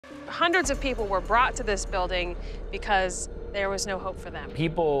Hundreds of people were brought to this building because there was no hope for them.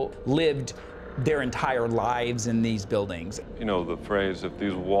 People lived their entire lives in these buildings. You know the phrase, if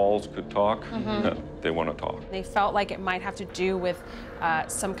these walls could talk, they want to talk. They felt like it might have to do with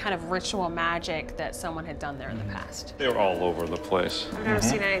some kind of ritual magic that someone had done there in the past. They were all over the place. I've never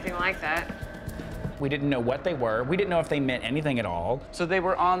seen anything like that. We didn't know what they were. We didn't know if they meant anything at all. So they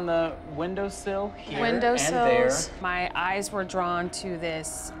were on the windowsill here Windowsills. and there. My eyes were drawn to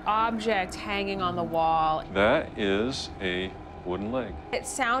this object hanging on the wall. That is a wooden leg. It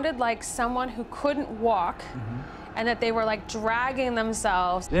sounded like someone who couldn't walk and that they were like dragging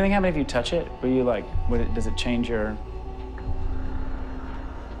themselves. Does anything happen if you touch it? Were you like, does it change your...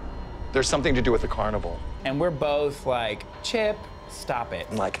 There's something to do with the carnival. And we're both like, Chip, stop it.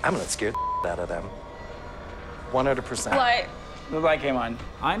 I'm like, I'm gonna scare the out of them. 100%. Like, The light came on.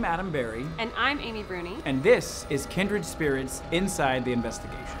 I'm Adam Berry. and I'm Amy Bruni. And this is Kindred Spirits Inside the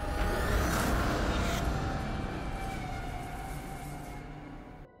Investigation.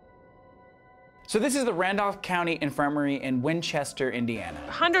 So this is the Randolph County Infirmary in Winchester, Indiana.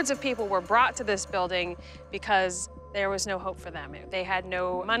 Hundreds of people were brought to this building because there was no hope for them. They had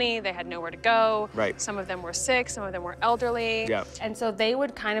no money, they had nowhere to go. Right. Some of them were sick, some of them were elderly. Yep. And so they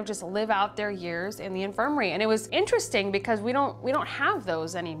would kind of just live out their years in the infirmary. And it was interesting because we don't have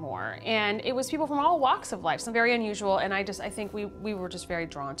those anymore. And it was people from all walks of life, some very unusual, and I think we were just very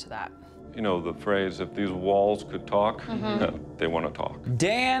drawn to that. You know the phrase, if these walls could talk, they want to talk.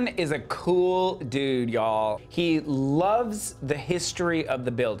 Dan is a cool dude, y'all. He loves the history of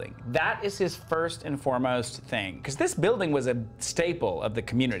the building. That is his first and foremost thing. Because this building was a staple of the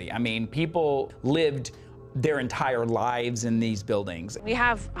community. I mean, people lived their entire lives in these buildings. We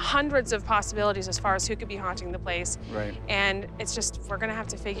have hundreds of possibilities as far as who could be haunting the place. Right. And it's just, we're gonna have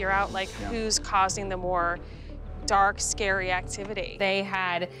to figure out like who's causing the more dark, scary activity. They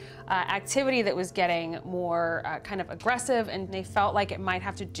had activity that was getting more kind of aggressive, and they felt like it might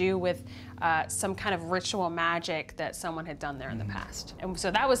have to do with some kind of ritual magic that someone had done there in the past. And so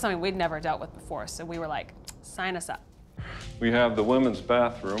that was something we'd never dealt with before, so we were like, sign us up. We have the women's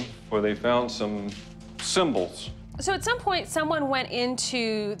bathroom where they found some symbols. So at some point, someone went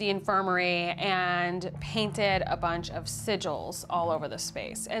into the infirmary and painted a bunch of sigils all over the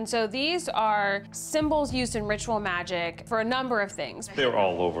space. And so these are symbols used in ritual magic for a number of things. They were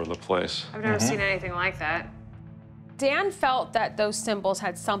all over the place. I've never seen anything like that. Dan felt that those symbols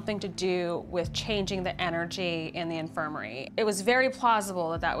had something to do with changing the energy in the infirmary. It was very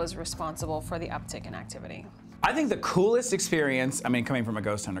plausible that that was responsible for the uptick in activity. I think the coolest experience, I mean, coming from a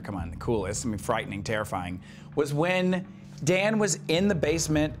ghost hunter, come on, the coolest, I mean, frightening, terrifying, was when Dan was in the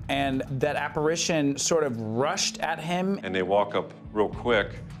basement and that apparition sort of rushed at him. And they walk up real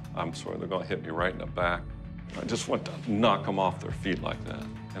quick. I'm sorry, they're gonna hit me right in the back. I just went to knock them off their feet like that,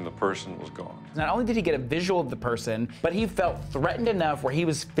 and the person was gone. Not only did he get a visual of the person, but he felt threatened enough where he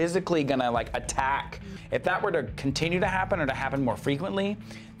was physically gonna like attack. If that were to continue to happen or to happen more frequently,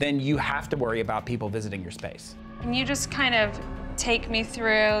 then you have to worry about people visiting your space. Can you just kind of take me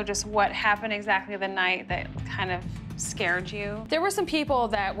through just what happened exactly the night that kind of scared you? There were some people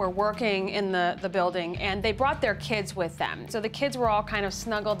that were working in the building, and they brought their kids with them. So the kids were all kind of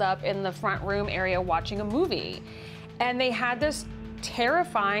snuggled up in the front room area watching a movie. And they had this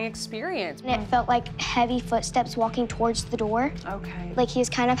terrifying experience. And it felt like heavy footsteps walking towards the door. Okay. Like he was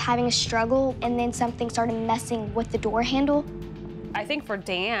kind of having a struggle, and then something started messing with the door handle. I think for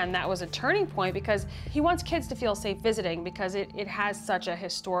Dan, that was a turning point because he wants kids to feel safe visiting because it has such a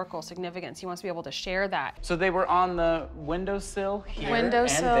historical significance. He wants to be able to share that. So they were on the windowsill here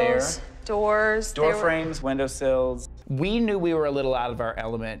Windowsills, and there. doors. Door frames, windowsills. We knew we were a little out of our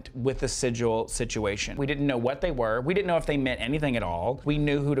element with the sigil situation. We didn't know what they were. We didn't know if they meant anything at all. We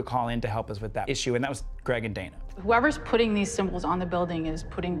knew who to call in to help us with that issue, and that was Greg and Dana. Whoever's putting these symbols on the building is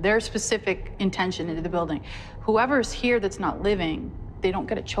putting their specific intention into the building. Whoever's here that's not living, they don't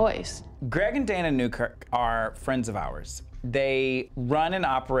get a choice. Greg and Dana Newkirk are friends of ours. They run and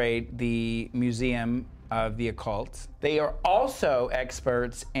operate the Museum of the Occult. They are also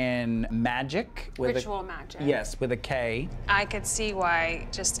experts in magic. Ritual magic. Yes, with a K. I could see why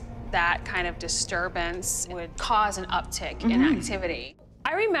just that kind of disturbance would cause an uptick in activity.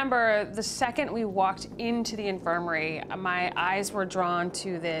 I remember the second we walked into the infirmary, my eyes were drawn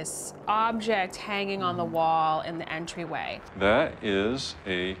to this object hanging on the wall in the entryway. That is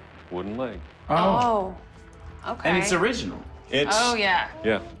a wooden leg. Oh, okay. And it's original. Oh, yeah.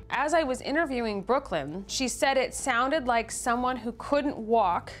 Yeah. As I was interviewing Brooklyn, she said it sounded like someone who couldn't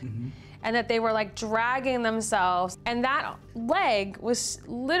walk and that they were like dragging themselves. And that leg was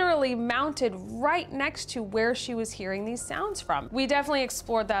literally mounted right next to where she was hearing these sounds from. We definitely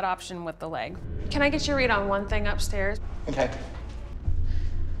explored that option with the leg. Can I get your read on one thing upstairs? Okay.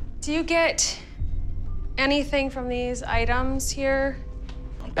 Do you get anything from these items here?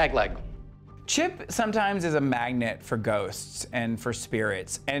 Bag leg. Chip sometimes is a magnet for ghosts and for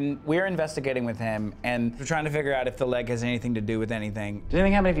spirits, and we're investigating with him, and we're trying to figure out if the leg has anything to do with anything. Does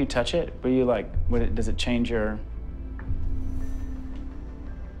anything happen if you touch it? Were you like, does it change your...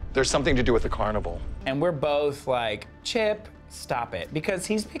 There's something to do with the carnival. And we're both like, Chip, stop it. Because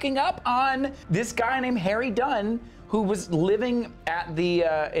he's picking up on this guy named Harry Dunn, who was living at the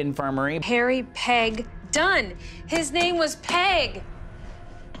infirmary. Harry Peg Dunn. His name was Peg.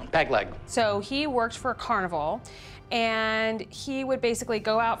 Bag leg. So he worked for a carnival, and he would basically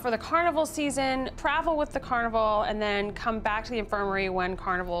go out for the carnival season, travel with the carnival, and then come back to the infirmary when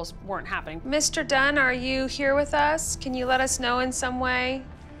carnivals weren't happening. Mr. Dunn, are you here with us? Can you let us know in some way?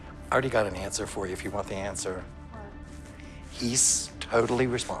 I already got an answer for you if you want the answer. He's totally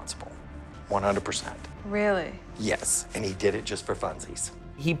responsible. 100%. Really? Yes, and he did it just for funsies.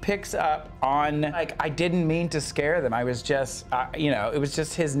 He picks up on, like, I didn't mean to scare them. I was just, you know, it was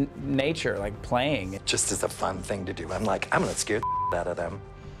just his nature, like, playing. Just as a fun thing to do. I'm like, I'm gonna scare the out of them.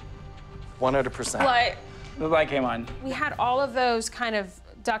 100%. Like, The light came on. we had all of those kind of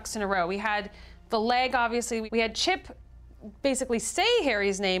ducks in a row. We had the leg, obviously. We had Chip basically say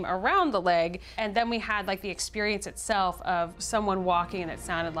Harry's name around the leg, and then we had like the experience itself of someone walking and it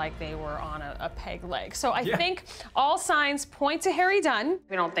sounded like they were on a peg leg. So I think all signs point to Harry Dunn.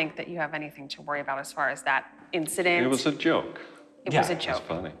 We don't think that you have anything to worry about as far as that incident. It was a joke. It was a It's joke.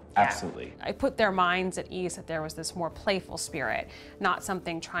 funny. Absolutely. I put their minds at ease that there was this more playful spirit, not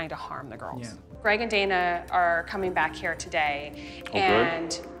something trying to harm the girls. Yeah. Greg and Dana are coming back here today, good.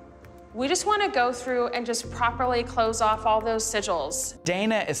 and we just want to go through and just properly close off all those sigils.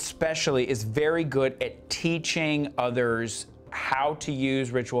 Dana especially is very good at teaching others how to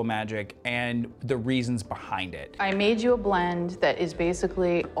use ritual magic and the reasons behind it. I made you a blend that is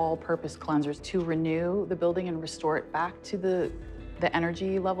basically all-purpose cleansers to renew the building and restore it back to the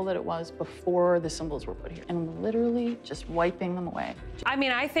energy level that it was before the symbols were put here, and literally just wiping them away. I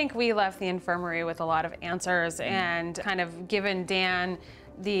mean, I think we left the infirmary with a lot of answers and kind of given Dan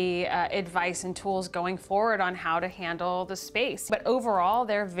the advice and tools going forward on how to handle the space. But overall,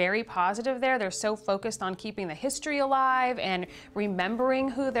 they're very positive there. They're so focused on keeping the history alive and remembering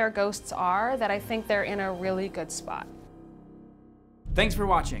who their ghosts are that I think they're in a really good spot. Thanks for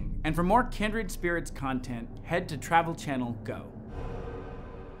watching, and for more Kindred Spirits content, head to Travel Channel Go.